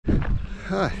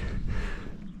Hi.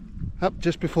 Up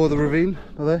just before the ravine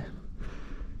there.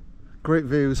 Great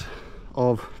views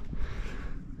of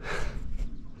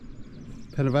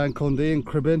Pen y Fan, Condy and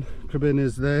Cribin. Cribin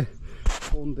is there,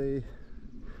 Condy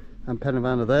and Pen y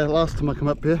Fan are there. Last time I come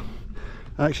up here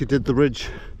I actually did the ridge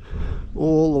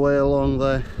all the way along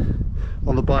there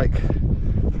on the bike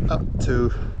up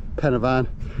to Pen y Fan,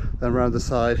 then round the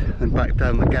side and back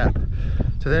down the gap.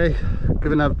 Today,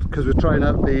 given up because we're trying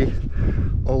out the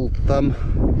old thumb,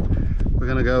 we're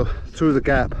going to go through the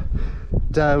gap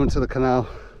down to the canal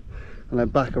and then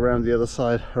back around the other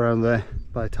side around there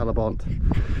by Talabont.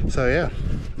 So yeah,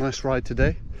 nice ride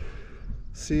today.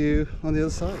 See you on the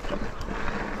other side.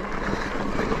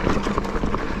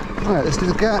 Alright, let's do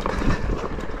the gap.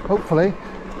 Hopefully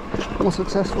more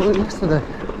successful than yesterday.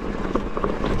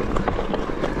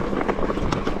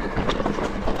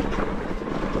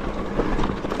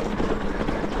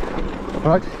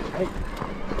 Right. Hey.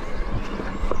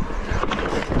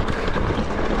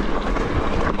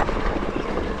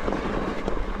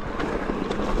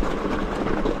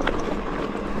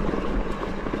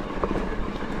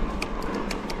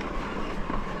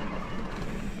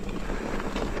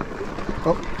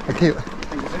 Oh, thank you.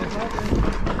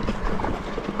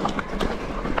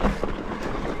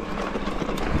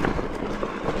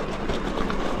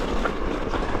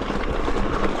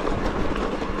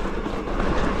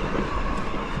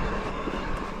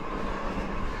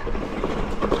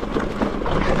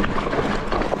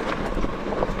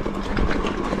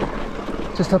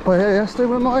 Just up by here yesterday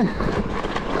when mine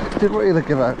didn't really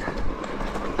give out.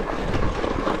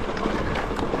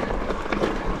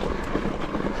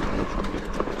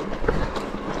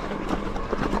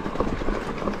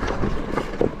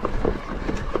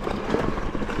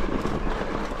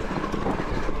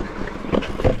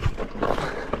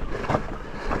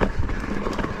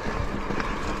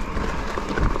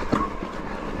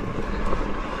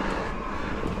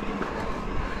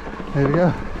 There we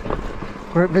go.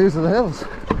 Great views of the hills.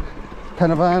 Pen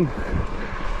y Fan,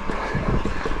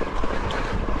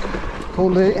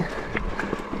 Condy,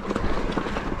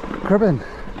 Cribin.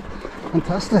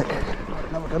 Fantastic.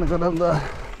 Now we're going to go down the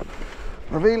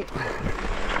ravine.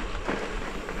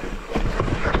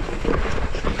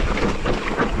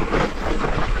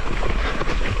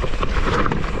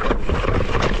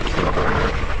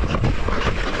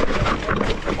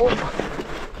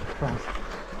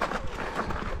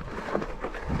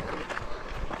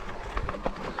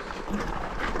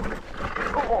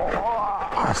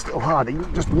 Still hard, you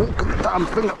just walk the damn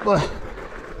thing up there.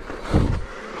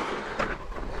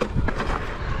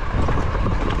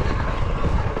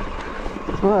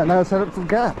 Right, now let's head up to the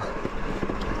gap.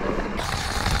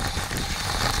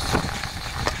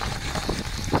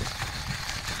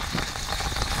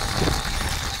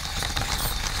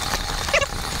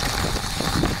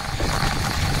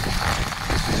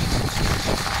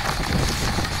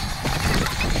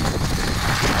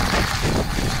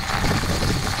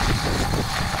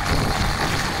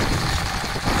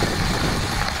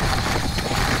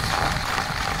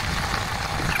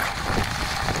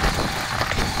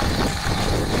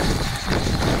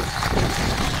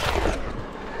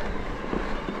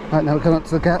 Right, now we're coming up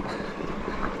to the gap.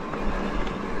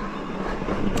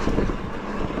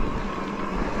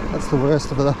 That's the worst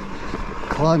of the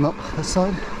climb up this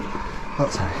side. Oh,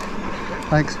 sorry.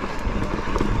 Thanks.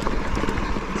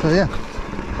 So yeah,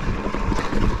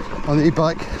 on the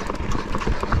e-bike,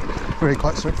 really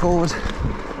quite straightforward.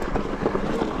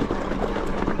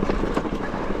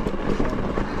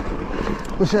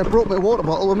 Wish I had brought my water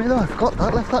bottle with me though. I forgot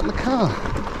that, left that in the car.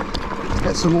 Let's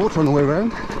get some water on the way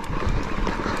around.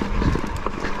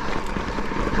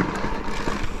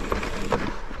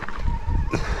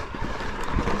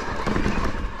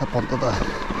 Onto the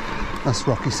nice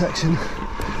rocky section.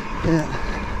 Yeah.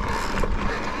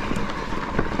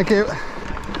 Thank you.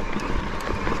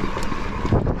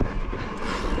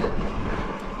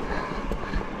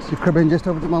 So Cribin just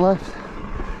over to my left.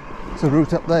 There's a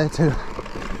route up there to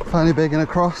finally Brecon and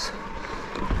across.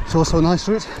 It's also a nice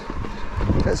route.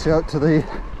 Gets you out to the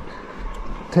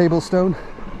Tablestone.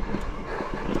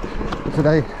 But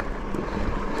today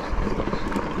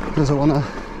doesn't want a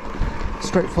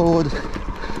straightforward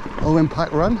low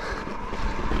impact run.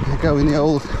 You go in the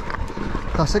old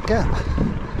classic gap.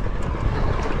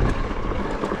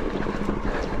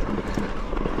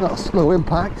 Not slow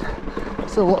impact,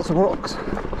 still lots of rocks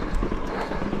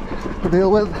to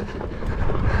deal with.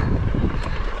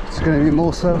 It's going to be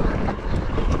more so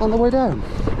on the way down.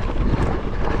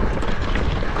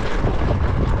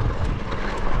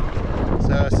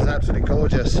 So this is absolutely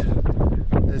gorgeous.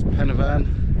 There's Pen y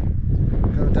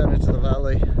Fan, go down into the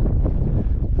valley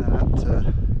and up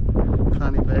into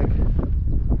Breccheiniog,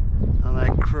 and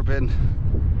then Cribbin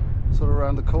sort of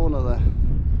around the corner there.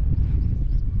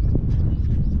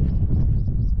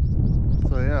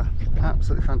 So yeah,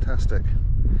 absolutely fantastic.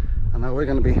 And now we're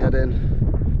going to be heading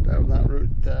down that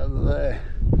route down there.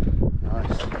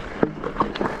 Nice.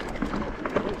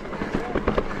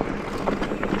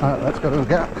 Alright, let's go to the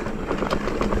gap.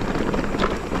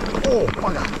 Oh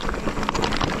bugger!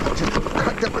 That just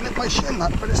cracked up beneath my shin,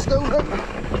 that bit of stone up.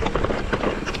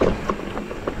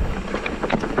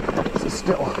 So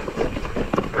still,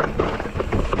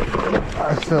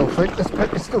 I still think this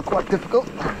bit is still quite difficult.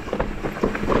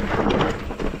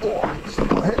 Oh,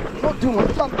 still hit. Not too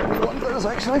much fun, one does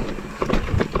actually.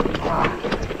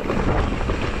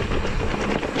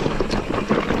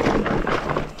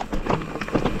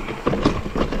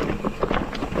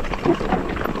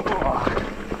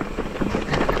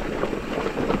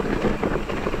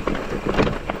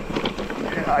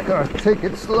 I gotta take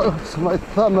it slow, so my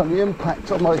thumb and the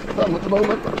impact on my thumb at the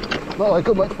moment, well, I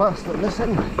go much faster than this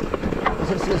thing, because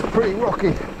this is pretty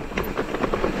rocky.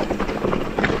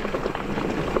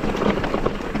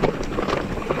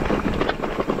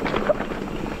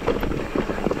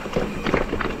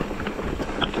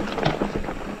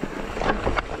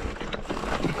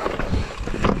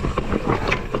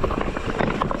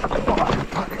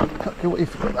 Tuck your way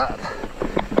through that.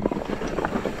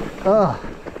 Ah.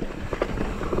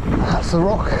 That's the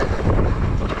rock.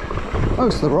 Oh,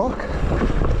 it's the rock.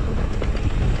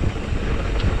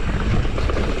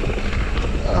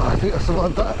 Oh, I think I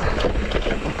survived that.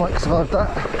 My bike survived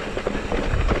that.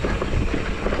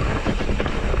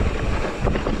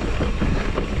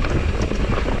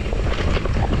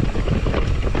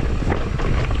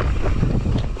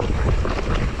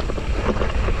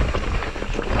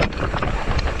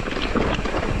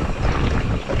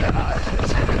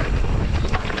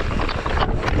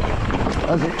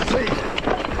 As you can see,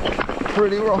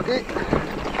 pretty rocky,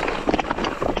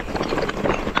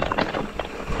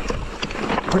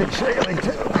 pretty shaly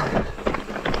too.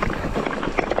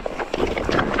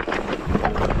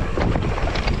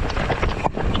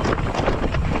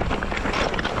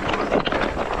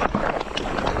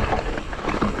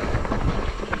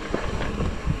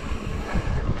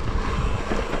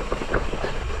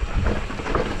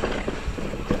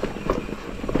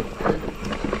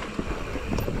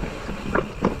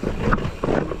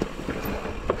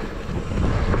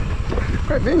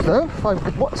 Great views though, if I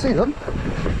could see them.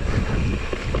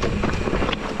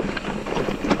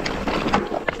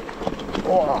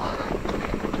 Oh,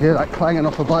 hear that clanging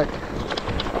off a bike.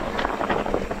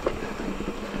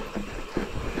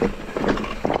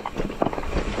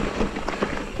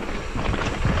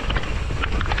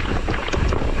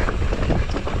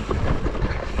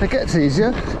 It gets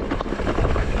easier.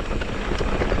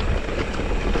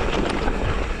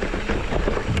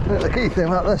 The key thing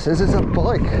about this is it's a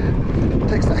bike. It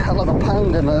takes a hell of a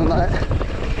pounding and that.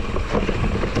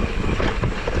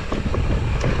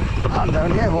 And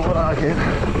down here, what would I argue?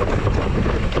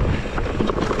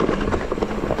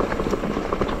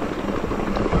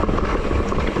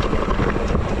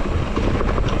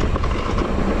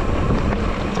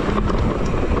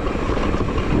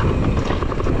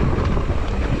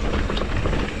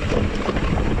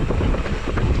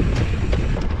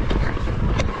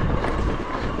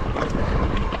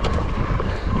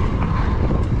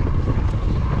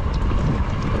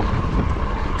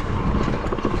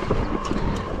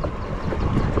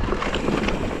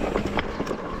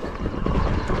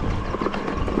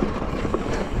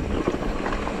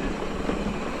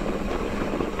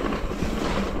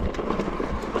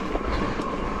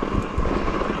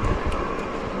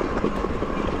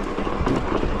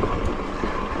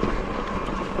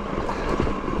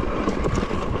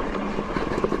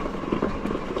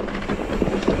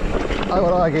 I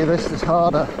would argue this is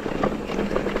harder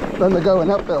than the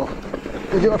going uphill,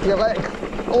 because you're off your leg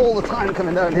all the time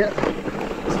coming down here.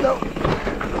 There's no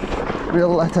real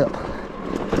let up.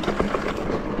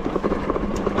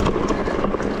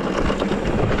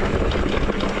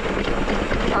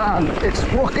 And it's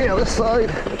rocky on this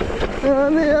side and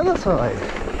on the other side.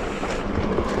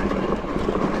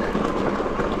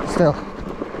 Still,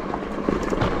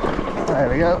 there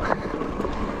we go.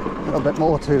 A little bit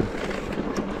more too.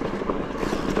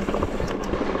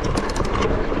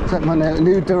 Except my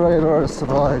new derailleur has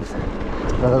survived.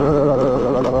 I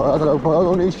don't know how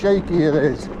only shaky it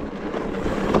is.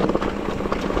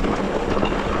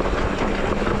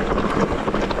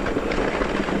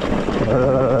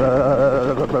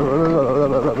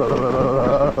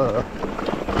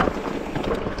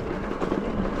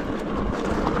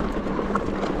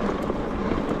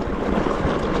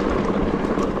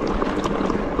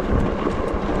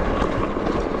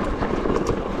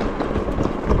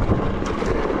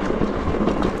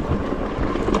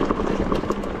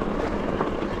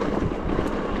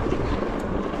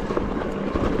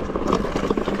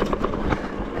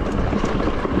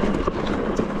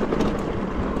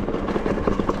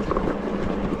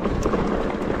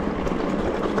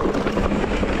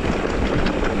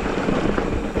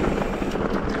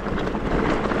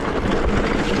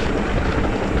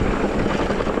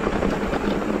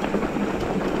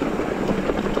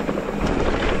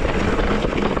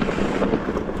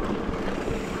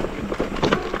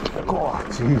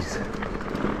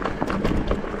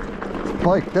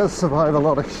 bike does survive a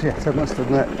lot of shit, I must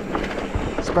admit,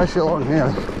 especially along here. I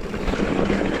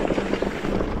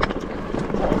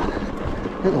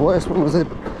think the worst one was it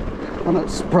when it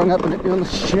sprung up and hit me on the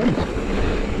shin.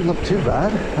 Didn't look too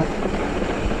bad.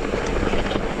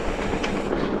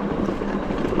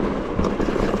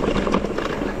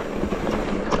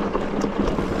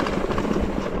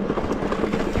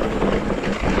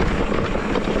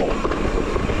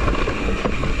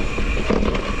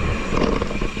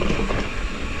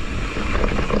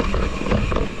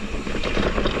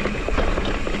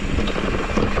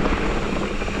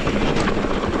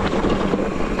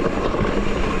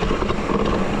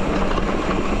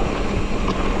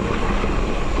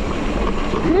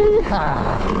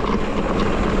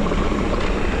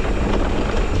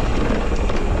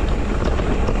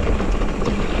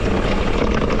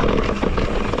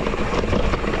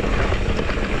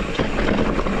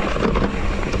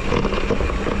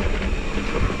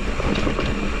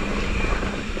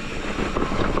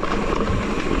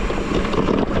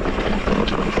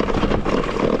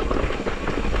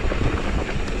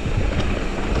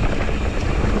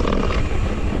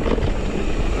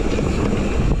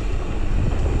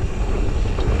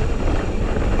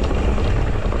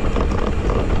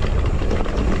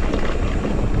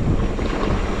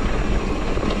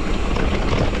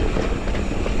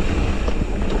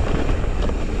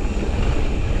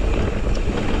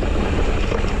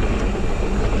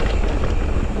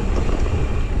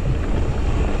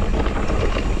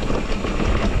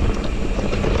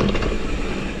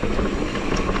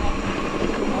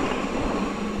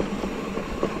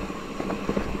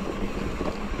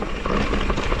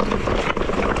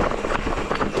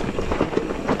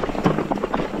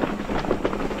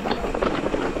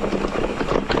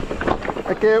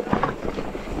 Thank you.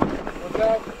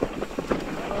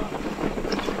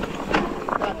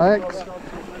 Thanks.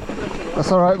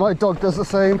 That's alright, my dog does the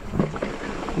same.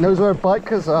 Knows where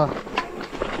bikers are.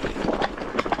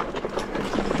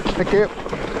 Thank you.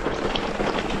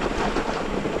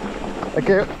 Thank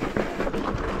you.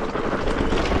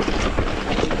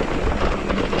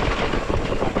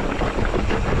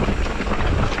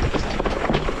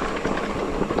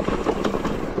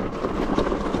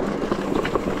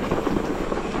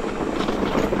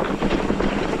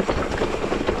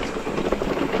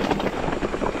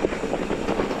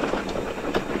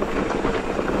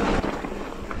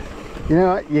 You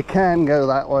know what, you can go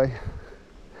that way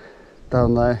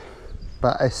down there,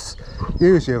 but it's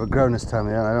usually overgrown this time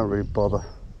of year and I don't really bother.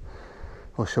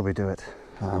 Or shall we do it?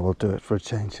 We'll do it for a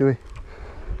change, shall we?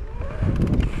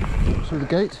 Through the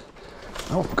gate,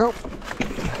 off go.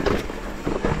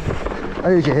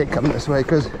 I usually hate coming this way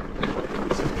because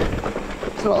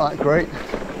it's not that great,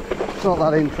 it's not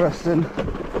that interesting,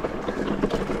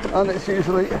 and it's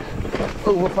usually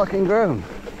over fucking grown.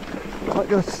 Like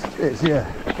this is,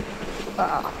 yeah.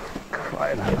 Ah,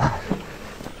 crying out loud.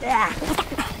 Yeah.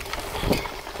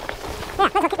 Yeah,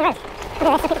 let's look at the road. Look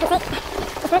at this, look at the road.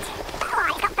 Oh,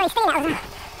 it's got very steamy now, isn't it?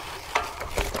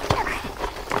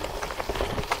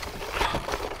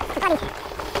 Bloody.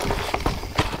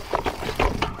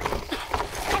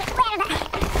 Where is it?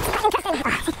 It's quite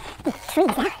interesting. Oh,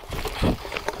 trees now.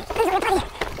 There's a bloody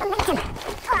momentum.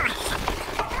 Oh, shit.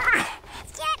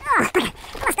 Oh,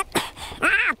 lost it.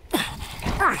 Ah.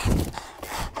 Oh.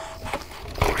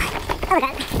 Oh,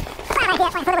 God. Flat idea,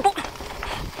 like a little bit.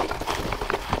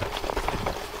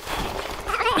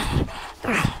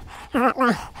 That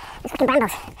way. It's fucking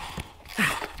brambles.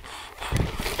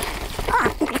 Oh.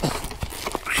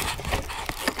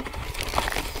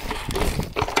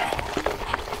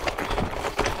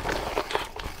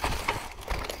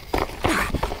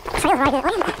 Trail's right in it,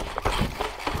 wasn't it?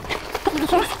 Pretty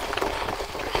sure.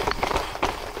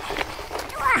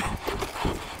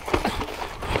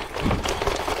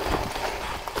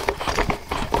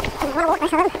 I want to walk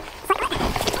this one.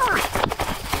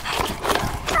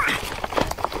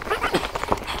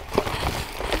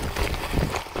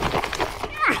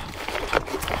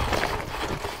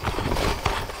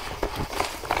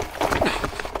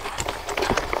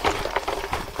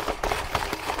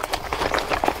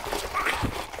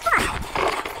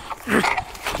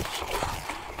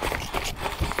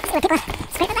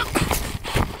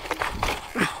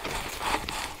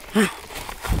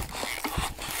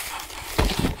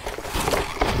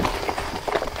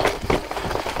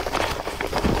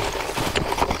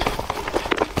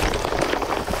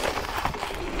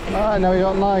 Alright, now we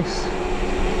got nice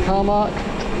car mark,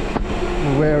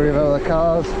 wary of other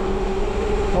cars,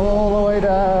 all the way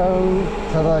down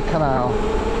to the canal.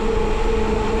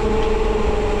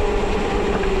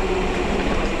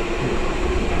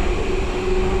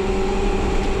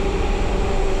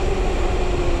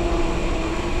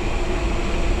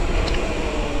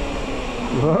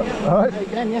 Alright.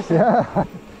 Again, yes. Yeah.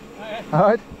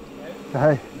 Alright.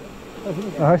 Hey.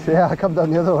 Alright, yeah, I come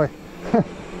down the other way.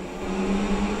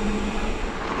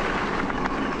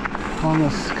 On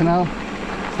this canal.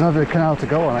 There's another canal to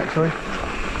go on actually.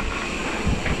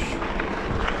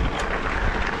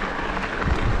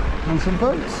 And some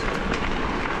boats.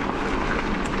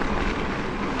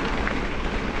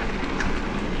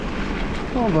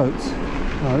 More boats.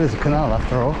 Oh, it is a canal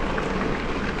after all.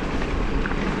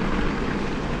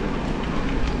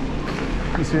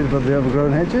 You see it above the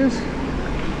overgrown hedges.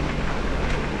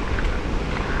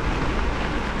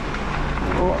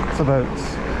 Lots of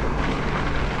boats.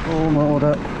 All moored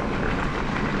up.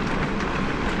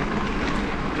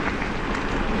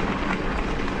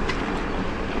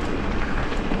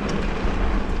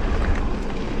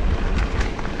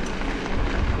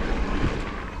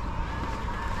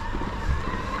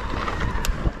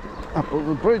 Up over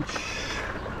the bridge.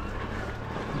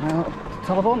 Now up to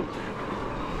Talabont.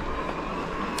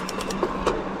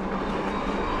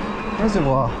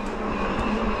 Reservoir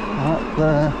at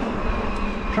the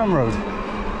Tramroad.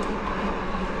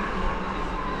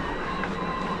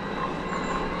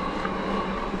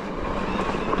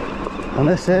 And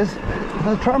this is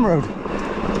the Tramroad.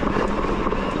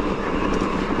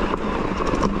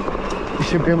 You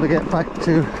should be able to get back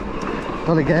to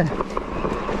Dolygaer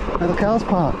where the car's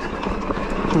parked.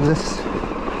 With this,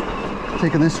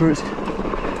 taking this route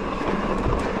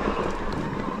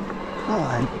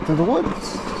into the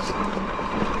woods,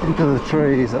 into the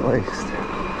trees at least.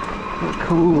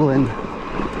 Cool, and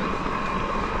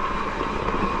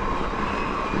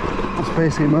that's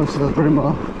basically most of the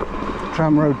Brinore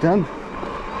Tramroad done.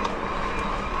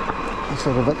 It's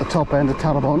sort of at the top end of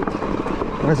Talabont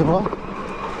Reservoir.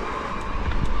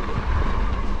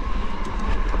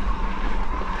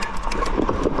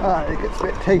 It gets a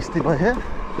bit tasty by here.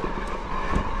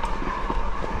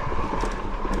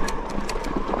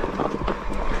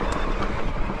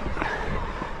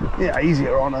 Yeah,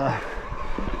 easier on a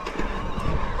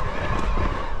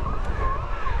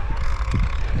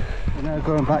We're now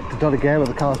going back to Dolygaer where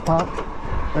the car's parked.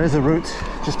 There is a route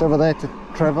just over there to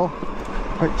travel,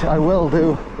 which I will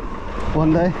do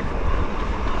one day.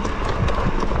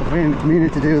 I've been meaning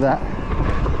to do that.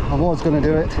 I was going to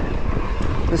do it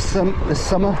this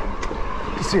summer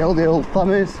to see how the old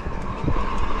thumb is,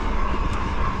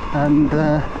 and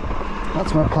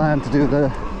that's my plan, to do the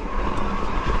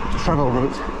travel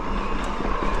route.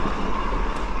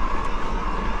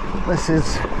 This is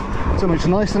so much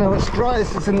nicer now it's dry.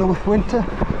 This is in the winter.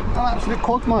 An absolute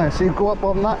quagmire, so you go up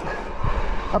on that,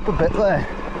 up a bit there.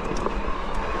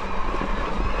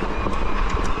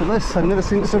 But this, I've never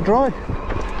seen it so dry.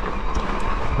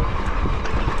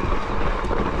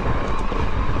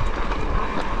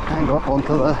 And go up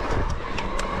onto the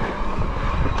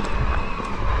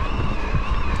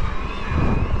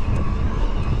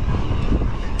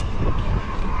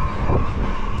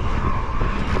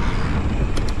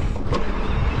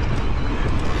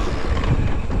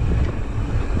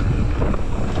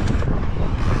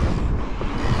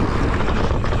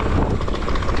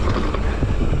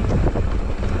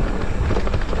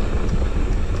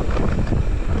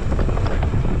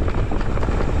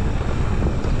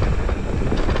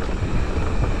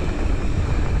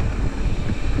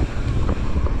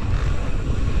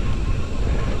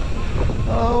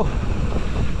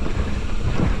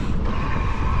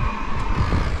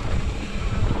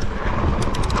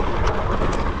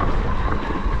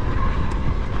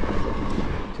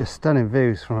just stunning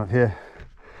views from up here.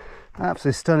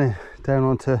 Absolutely stunning down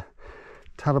onto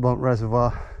Talabont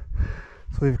Reservoir.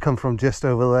 So we've come from just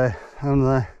over there, down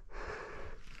there.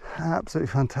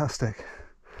 Absolutely fantastic.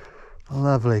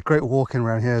 Lovely. Great walking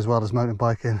around here as well as mountain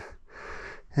biking.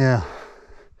 Yeah.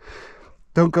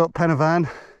 Don't go up Pen y Fan.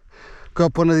 Go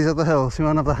up one of these other hills. You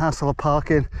won't have the hassle of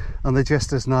parking, and they're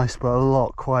just as nice but a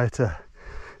lot quieter.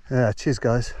 Yeah, cheers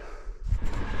guys.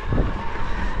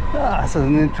 That's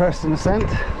an interesting ascent.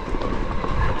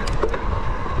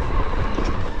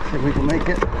 See if we can make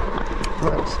it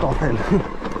without stopping.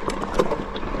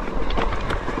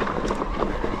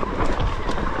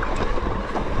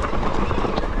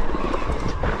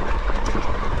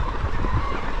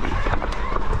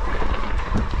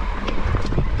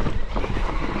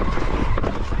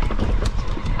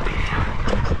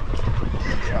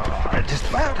 Yeah, just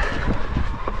about.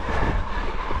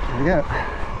 There we go.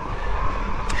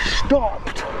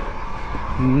 Stopped,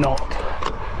 not.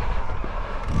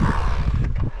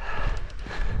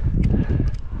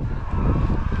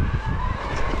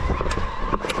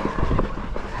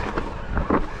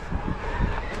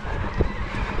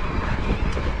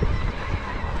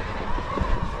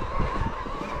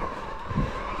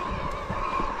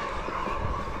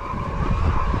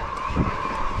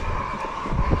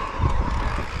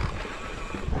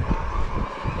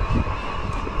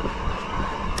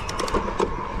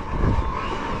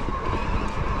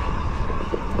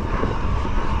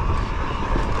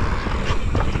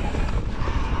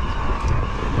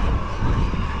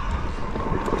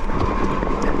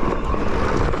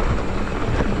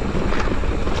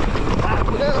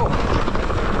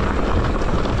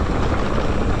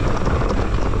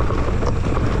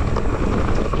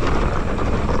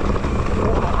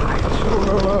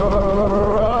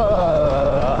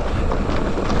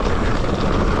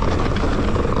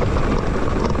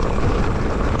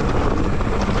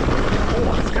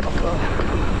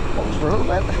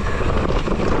 bit.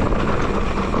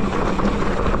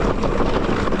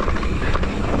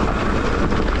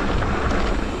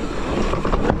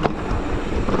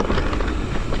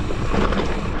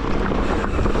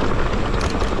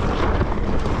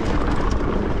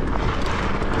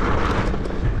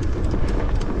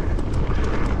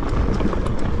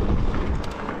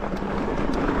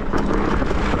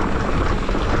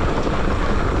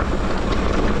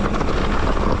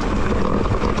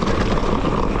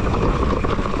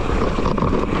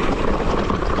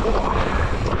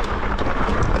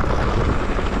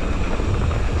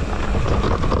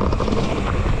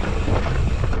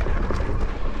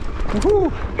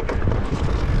 Woohoo!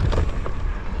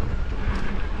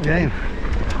 Again,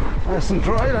 nice and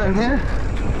dry down here.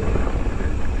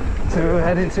 So we're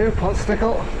heading to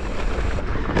Pontsticill,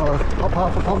 well, top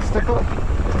half of Pontsticill,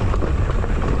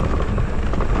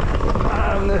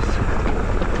 and this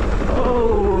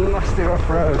nasty rough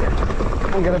road.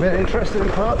 I'm getting a bit interested in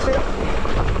parts here.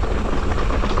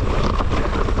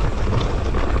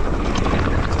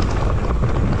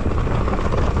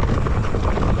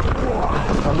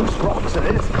 Loose rocks it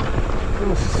is.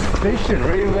 Little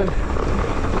stationary even.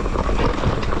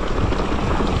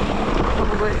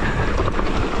 Probably.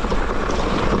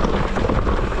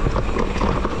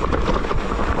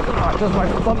 Oh, it does my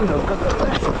thumb though, look at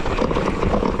this.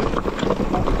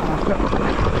 I've got to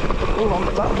hold on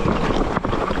to that.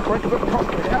 Break a bit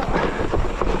properly out.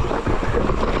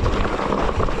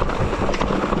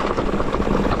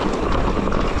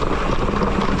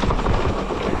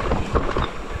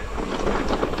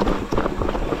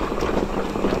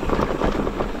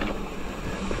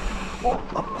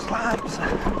 Up the slabs.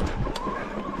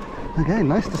 Again,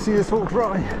 nice to see this all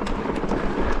dry.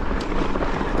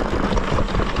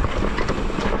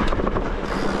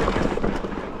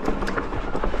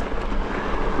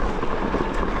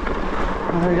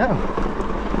 There we go.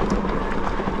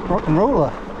 Rock and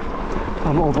roller.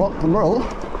 I'm all rock and roll.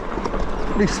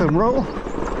 At least some roll.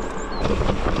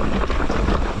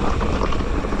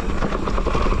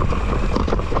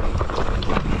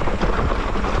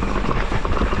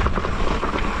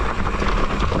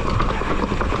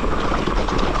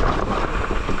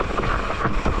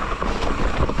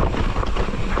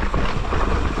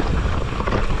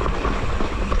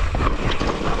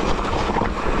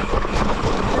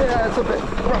 It's a bit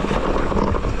rough,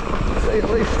 to say the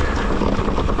least.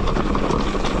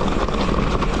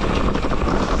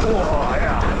 Oh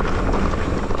yeah,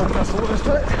 that's all there is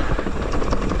to it,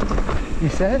 he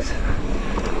says.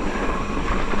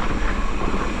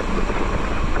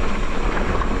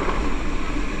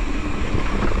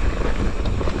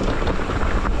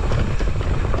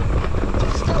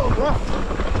 Still rough.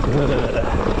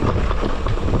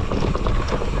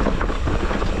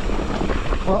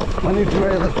 Well, my new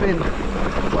derail has been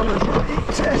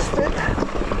tested,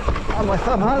 and my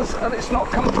thumb has, and it's not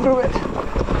come through it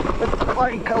with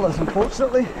flying colours,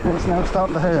 unfortunately, and it's now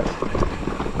starting to hurt.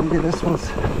 Maybe this one's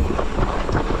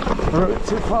through it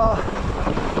too far.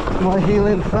 My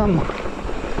healing thumb.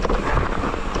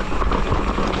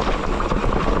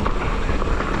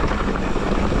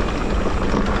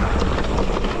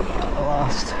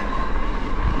 Last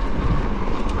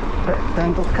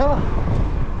rectangle colour.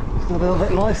 A little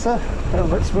bit nicer, a little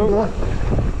bit smoother.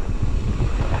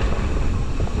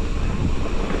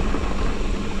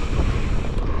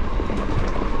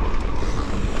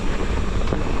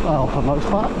 Well, for the most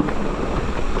part.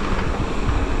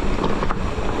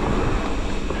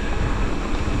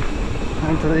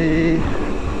 And to the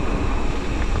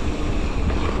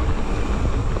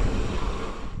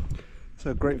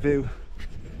so great view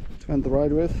to end the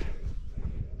ride with.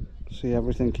 See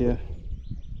everything here.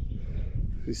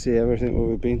 You see everything what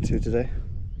we've been to today,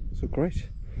 so great.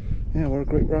 Yeah, what a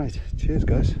great ride. Cheers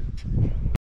guys.